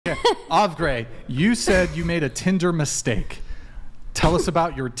Okay, Avgray, you said you made a Tinder mistake. Tell us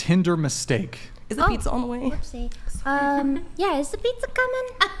about your Tinder mistake. Is the pizza on the way? Whoopsie. Yeah, is the pizza coming?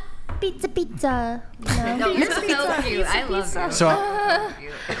 Pizza. No, you're so cute. I love you. So,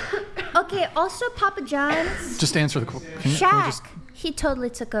 Okay, also Papa John's. just answer the question. Shaq. He totally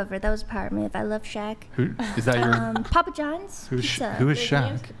took over. That was a power move. I love Shaq. Who is that? Your Papa John's. who is Pizza.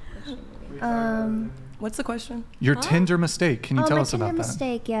 Shaq? What's the question? Your Tinder mistake. Can you tell my us about Tinder that?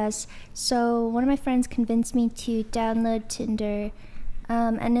 mistake, yes. So one of my friends convinced me to download Tinder.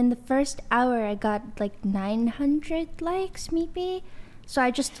 And in the first hour, I got like 900 likes, maybe. So I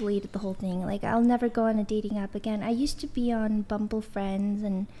just deleted the whole thing. Like, I'll never go on a dating app again. I used to be on Bumble Friends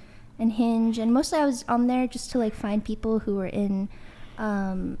and Hinge, and mostly I was on there just to like find people who were in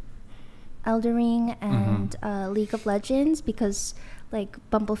Elden Ring and League of Legends, because like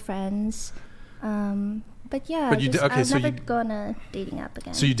Bumble Friends. But yeah, But you I'll so never you- go on a dating app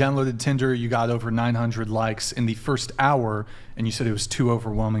again. So you downloaded Tinder, you got over 900 likes in the first hour, and you said it was too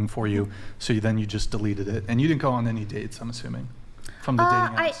overwhelming for you, so you just deleted it. And you didn't go on any dates, I'm assuming, from the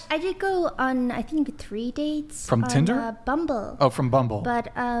dating apps. I did go on, I think, 3 dates. From on, Tinder? Bumble. Oh, from Bumble.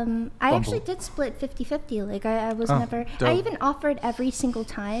 But I actually did split 50-50. Like, I was never... dope. I even offered every single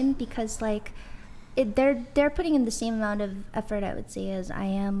time because, like, they're putting in the same amount of effort, I would say, as I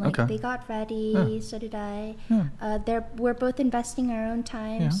am. Like, Okay. they got ready, so did I. We're both investing our own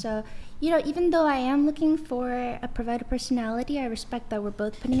time. Yeah. So, even though I am looking for a provider personality, I respect that we're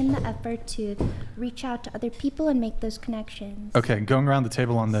both putting in the effort to reach out to other people and make those connections. Okay, going around the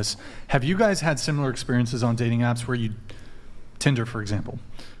table on this, have you guys had similar experiences on dating apps where Tinder, for example,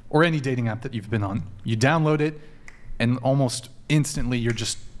 or any dating app that you've been on, you download it and almost instantly you're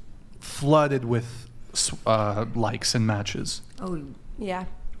just flooded with likes and matches? Oh, yeah.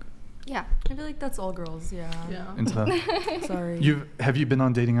 Yeah. I feel like that's all girls, yeah. Into that? Sorry. Have you been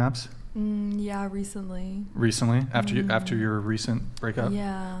on dating apps Yeah, recently. recently after your recent breakup?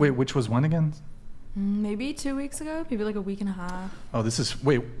 Yeah. Wait, which was when again? Maybe 2 weeks ago, maybe like a week and a half. Oh,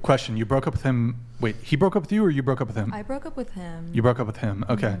 question. You broke up with him. Wait, he broke up with you or you broke up with him? I broke up with him. You broke up with him.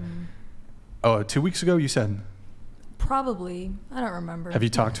 Okay. Oh, 2 weeks ago you said? Probably. I don't remember. Have you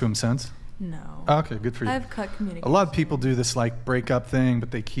talked to him since? No. Oh, okay, good for you. I've cut communication. A lot of people do this like breakup thing,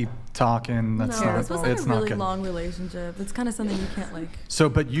 but they keep talking. That's No, not. this was like it's a not really good. long relationship. It's kind of something you can't like. So,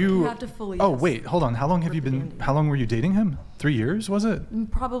 but You have to fully. Oh wait, hold on. How long have you been? Band-Aid. How long were you dating him? 3 years, was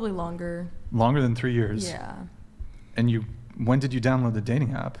it? Probably longer. Longer than 3 years. Yeah. And when did you download the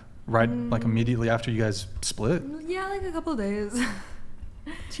dating app? Right, like immediately after you guys split? Yeah, like a couple of days.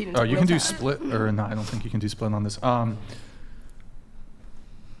 She didn't Oh, take you real can do time. split, or no? I don't think you can do split on this.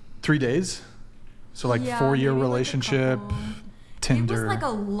 3 days. So like Yeah, 4-year maybe, like, a relationship, couple. Tinder. It was like a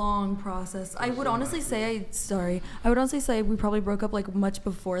long process. I would honestly say, we probably broke up like much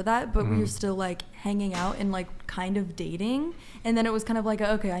before that, but we were still like hanging out and like kind of dating. And then it was kind of like,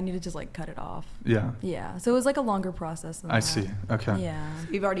 okay, I need to just like cut it off. Yeah. Yeah. So it was like a longer process than I that. see. Okay. Yeah.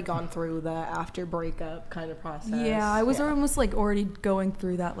 You've already gone through the after breakup kind of process. Yeah, I was almost like already going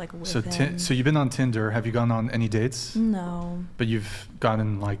through that like with him. So you've been on Tinder. Have you gone on any dates? No. But you've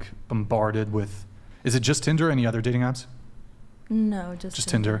gotten like bombarded with. Is it just Tinder? Any other dating apps? No, just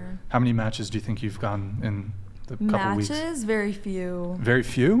Tinder. How many matches do you think you've gotten in the couple weeks? Matches, very few. Very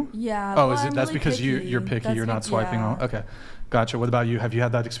few? Yeah. Oh, well, is it? I'm That's really because picky. you're picky. That's You're not be- swiping yeah. on. Okay, gotcha. What about you? Have you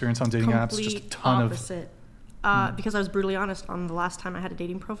had that experience on dating apps? Just a Complete ton opposite. Because I was brutally honest on the last time I had a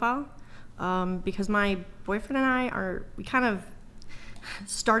dating profile. Because my boyfriend and we kind of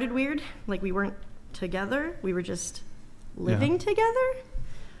started weird. Like, we weren't together. We were just living together.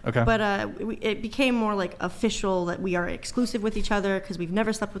 Okay. But it became more like official that we are exclusive with each other because we've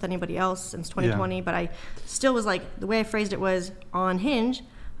never slept with anybody else since 2020. Yeah. But I still was like, the way I phrased it was on Hinge,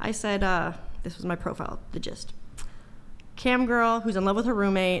 I said, this was my profile, the gist. Cam girl who's in love with her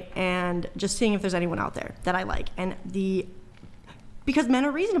roommate and just seeing if there's anyone out there that I like. And because men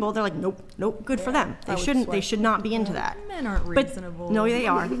are reasonable, they're like, nope, good for them. They should not be into that. Men aren't But reasonable. no, they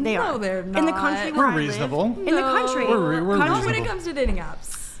are. They are. No, they're not. In the country where We're I live- reasonable. in the country. We're Not when reasonable. it comes to dating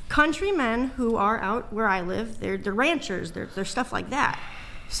apps. Country men who are out where I live, they're ranchers, they're stuff like that.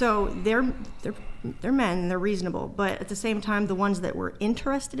 So they're men, they're reasonable, but at the same time, the ones that were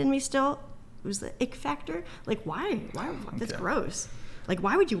interested in me still, it was the ick factor. Like, why? That's Okay. gross. Like,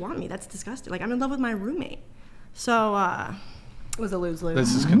 why would you want me? That's disgusting. Like, I'm in love with my roommate. So It was a lose-lose.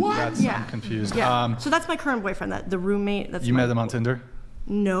 This is that's Yeah. I'm confused. yeah. So that's my current boyfriend. The roommate. That's You met him on Tinder?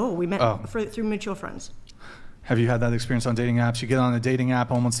 No, we met Oh. through mutual friends. Have you had that experience on dating apps? You get on a dating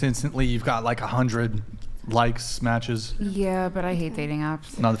app almost instantly, you've got like 100 likes, matches. Yeah, but I hate dating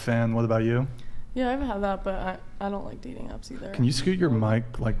apps. Not a fan. What about you? Yeah, I've had that, but I don't like dating apps either. Can you scoot your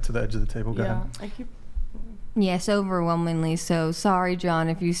mic like to the edge of the table? Go Yeah, ahead. I keep. Yes, overwhelmingly so. Sorry, John,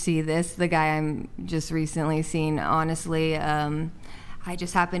 if you see this. The guy I'm just recently seen, honestly, I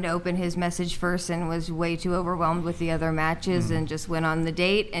just happened to open his message first and was way too overwhelmed with the other matches and just went on the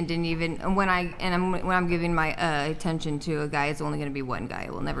date and didn't even. And when I'm giving my attention to a guy, it's only going to be one guy.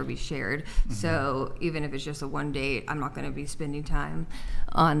 It will never be shared. So even if it's just a one date, I'm not going to be spending time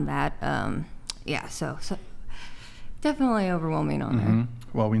on that. Yeah, so definitely overwhelming on there.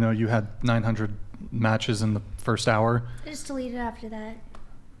 Well, we know you had 900 matches in the first hour. I just deleted after that.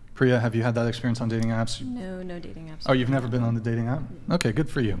 Priya, have you had that experience on dating apps? No dating apps. Oh, you've never been on the dating app? Okay, good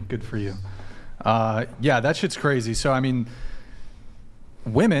for you. Good for you. Yeah, that shit's crazy. So, I mean,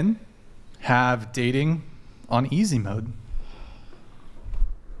 women have dating on easy mode.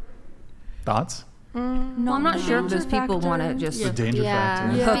 Thoughts? Well, I'm not sure if those people want to just The danger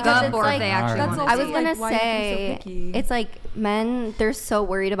factor. Yeah. hook Because up it's or if like- they actually That's want also to I was date. gonna like, why are you being so say, picky? it's like men, they're so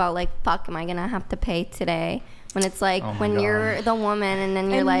worried about like, fuck, am I gonna have to pay today? When it's like, Oh my when God. you're the woman and then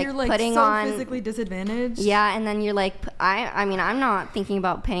you're and like putting so on, physically disadvantaged. yeah, and then you're like, I mean, I'm not thinking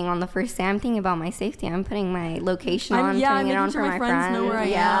about paying on the first day. I'm thinking about my safety. I'm putting my location on, Yeah, putting it making on sure for my my friends know where I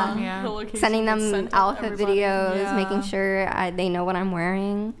yeah. am. Yeah. The location Sending gets them sent to outfit everybody. videos, Yeah. making sure they know what I'm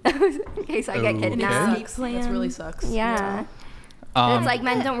wearing in case I get Okay. kidnapped. Escape That really sucks. Yeah. Um, It's like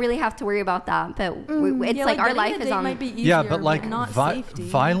men don't really have to worry about that, but it's Yeah, like our getting life a is date on. might be easier, yeah, but like not safety.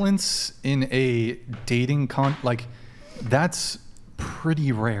 violence in a dating like that's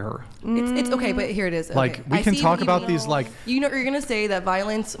pretty rare. It's okay, but here it is. Like Okay. we I can see talk what you about mean. these like You know, you're gonna say that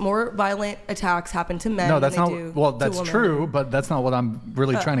more violent attacks happen to men. no, than that's they not do well. to That's women. true, but that's not what I'm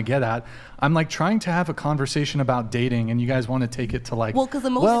really trying to get at. I'm like trying to have a conversation about dating, and you guys want to take it to like. Well, 'cause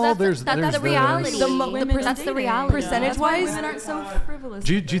the most- well, that's the- there's that's there's the this. reality. Women That's are the dating. reality. Percentage That's why wise, women aren't so frivolous.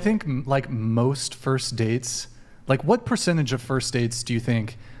 Do you think like most first dates, like what percentage of first dates do you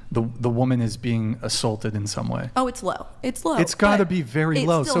think the woman is being assaulted in some way? Oh, it's low. It's low. It's got to but be very it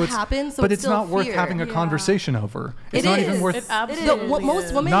low. Still So it's happens. So but it's it's still not worth fear. having a Yeah. conversation over. It's It not is. even worth. It absolutely most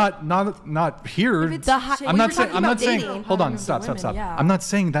is. women. Not here. If it's The hi- shit- I'm when not you're saying. talking I'm not about saying. dating, Hold on. having Stop. women, Stop. yeah. I'm not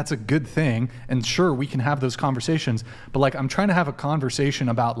saying that's a good thing. And sure, we can have those conversations. But like, I'm trying to have a conversation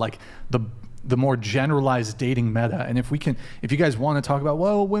about like the more generalized dating meta. And if you guys want to talk about,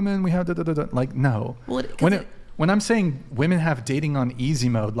 well, women, we have like no. Well, 'cause When I'm saying women have dating on easy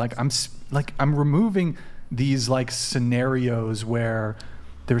mode, like I'm removing these like scenarios where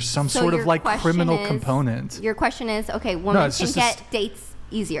there's some So sort of your like question criminal is- component. Your question is, okay, women it's can just a get dates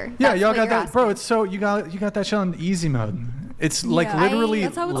easier. Yeah, That's y'all what got you're that, bro. asking. It's so you got that shit on easy mode. It's like Yeah. literally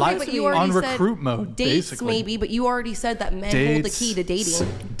That's how it's li- supposed to be. on recruit mode, Dates basically. maybe, but you already said that men hold the key to dating.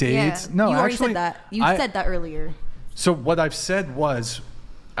 Dates. Yeah. No, you already actually, said that. You I- said that earlier. So what I've said was,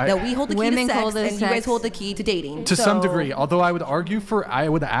 That we hold the key Women to hold sex, the and you guys sex. hold the key to dating. to some So- degree, although I would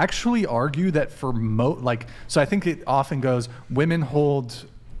actually argue that for so I think it often goes women.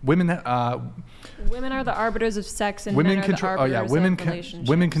 Women are the arbiters of sex, and Women men are control. the Oh yeah, arbiters of relationships.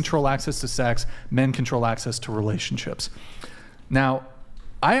 women control access to sex. Men control access to relationships. Now,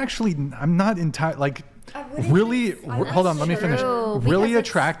 I'm not entirely like really. Hold on, let me finish. true, Really because it's-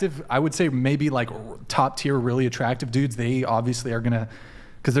 attractive. I would say maybe like top tier, really attractive dudes. They obviously are gonna.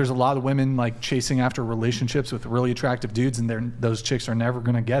 Because there's a lot of women like chasing after relationships with really attractive dudes, and those chicks are never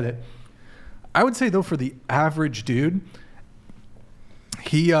gonna get it. I would say though, for the average dude,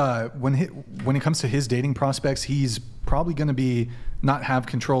 when it comes to his dating prospects, he's probably going to be not have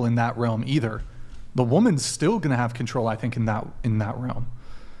control in that realm either. The woman's still going to have control, I think, in that realm.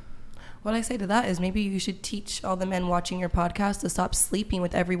 What I say to that is maybe you should teach all the men watching your podcast to stop sleeping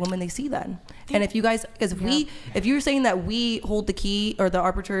with every woman they see then. And if you guys, because if you're saying that we hold the key or the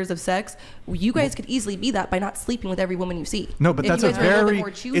arbiters of sex, you guys could easily be that by not sleeping with every woman you see. No, but If that's you a guys were little bit very more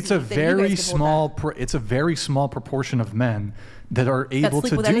choosy, it's a then you very guys could hold small that. it's a very small proportion of men that are That able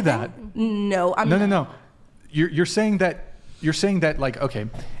sleep to with do anything? that. No, I'm No. You're saying that like, okay,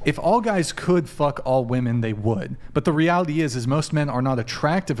 if all guys could fuck all women, they would. But the reality is most men are not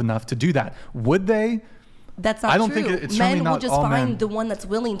attractive enough to do that. Would they? That's not I don't true. think it's certainly men will not just all find men. the one that's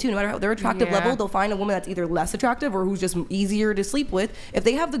willing to, no matter how their attractive Yeah. level, they'll find a woman that's either less attractive or who's just easier to sleep with. If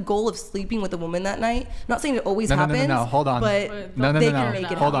they have the goal of sleeping with a woman that night, not saying it always No, happens. hold on. But No, they can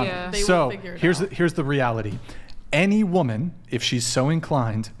make it hold on. happen. Yeah. They will So figure it here's out. here's the reality. Any woman, if she's so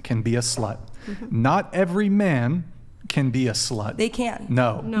inclined, can be a slut. Not every man can be a slut. They can.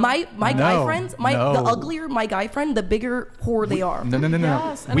 No. My No. guy friends, the No. uglier my guy friend, the bigger whore they are. No.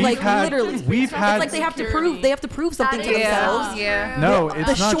 Yes, and We've like had, literally, we've had. it's like they have to prove something to themselves. Yeah. No, The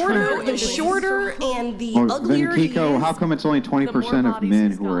it's not shorter, true. the shorter, and the Well, uglier then, he Kiko, is. how come it's only 20% of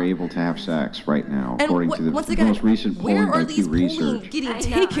men who are able to have sex right now, according to the once again, most recent where polling are by these Pew polling Research? getting I know.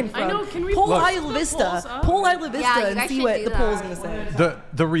 taken from? I know, can we pull look Isla the Vista, polls up? pull Isla Vista, Yeah, you and guys see should what do the that. poll's gonna say.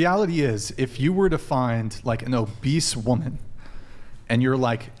 The reality is, if you were to find like an obese woman, and you're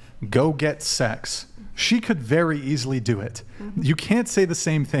like, go get sex, she could very easily do it. You can't say the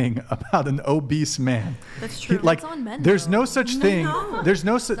same thing about an obese man. That's true. Like, That's on men, there's though. no such thing. There's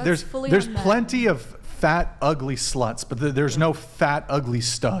no. There's fully there's on men. plenty of fat ugly sluts, but there's no fat ugly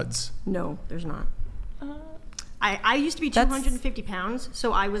studs. No, there's not. I used to be That's- 250 pounds,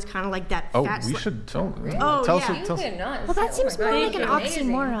 so I was kind of like that Oh, fat we slut. should tell. Oh, tell yeah. us. Tell us. Well, that seems more like an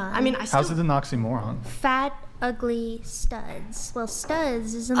oxymoron. I mean, I still. How's it an oxymoron? Fat, ugly studs. Well,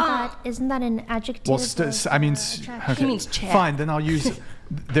 studs isn't that an adjective? Well, of, I mean, attraction? okay. means Chad. Fine, then I'll use.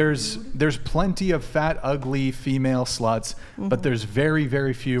 There's plenty of fat, ugly female sluts, but there's very,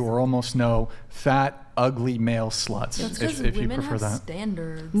 very few or almost no fat, ugly male sluts. That's because if you women prefer have that.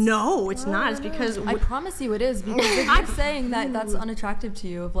 standards. No, it's not. It's because I promise you it is, because if you're saying that that's unattractive to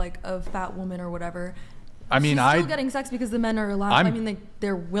you, of like a fat woman or whatever. I mean, she's still getting sex because the men are allowed. I mean,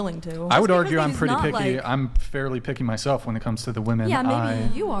 they're willing to. I would Just argue because I'm he's pretty not, picky. like- I'm fairly picky myself when it comes to the women. yeah,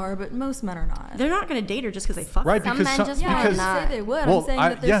 maybe you are, but most men are not. they're not going to date her just because they fuck. Right, her. because men just Yeah, I because didn't say they would. well, I'm saying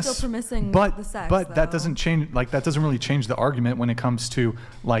that they're still permissing but, the sex. But that though. doesn't change. Like that doesn't really change the argument when it comes to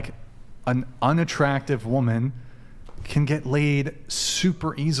like an unattractive woman can get laid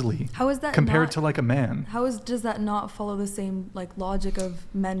super easily. How is that compared not- to like a man? Does that not follow the same like logic of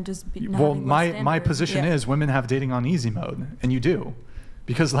men just be, not Well, having my standards? position Yeah. is women have dating on easy mode, and you do,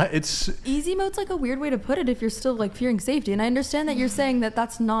 because it's Easy mode's like a weird way to put it if you're still like fearing safety. And I understand that you're saying that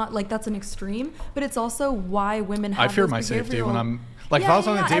that's not like that's an extreme, but it's also why women have I fear those my safety when behavioral- I'm like if Yeah, I was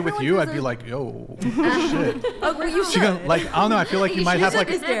on yeah, a date with everyone you, has I'd be their- like, yo, shit. Oh, well, you She should. gonna, like I don't know. I feel like you might have like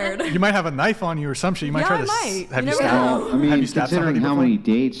be scared. you might have a knife on you or some shit. You might Yeah, try I to might. have You you never stabbed. know. Well, I have mean, you stabbed considering somebody how before? many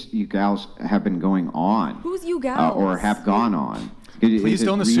dates you gals have been going on, Who's you gals? or have gone on. Please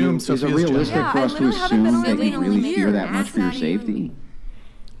don't assume Is it Sophia's realistic gender. for Yeah, us I to literally haven't been assume on that a date you in really a fear year. that much for your safety?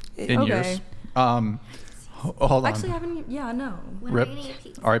 In Okay. years. Hold on. Actually, haven't. Yeah, no. Rip.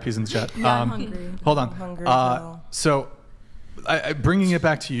 RIP's in the chat. Yeah, I'm hungry. Hold on. hungry as well. So, bringing it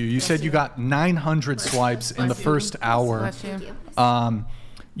back to you, you said you got 900 swipes in the first hour.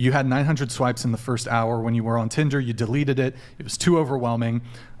 You had 900 swipes in the first hour when you were on Tinder. You deleted it. It was too overwhelming.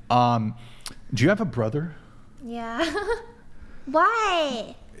 Do you have a brother? Yeah.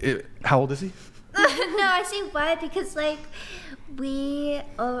 Why? How old is he? No, I say why because like we're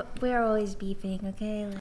always beefing. Okay.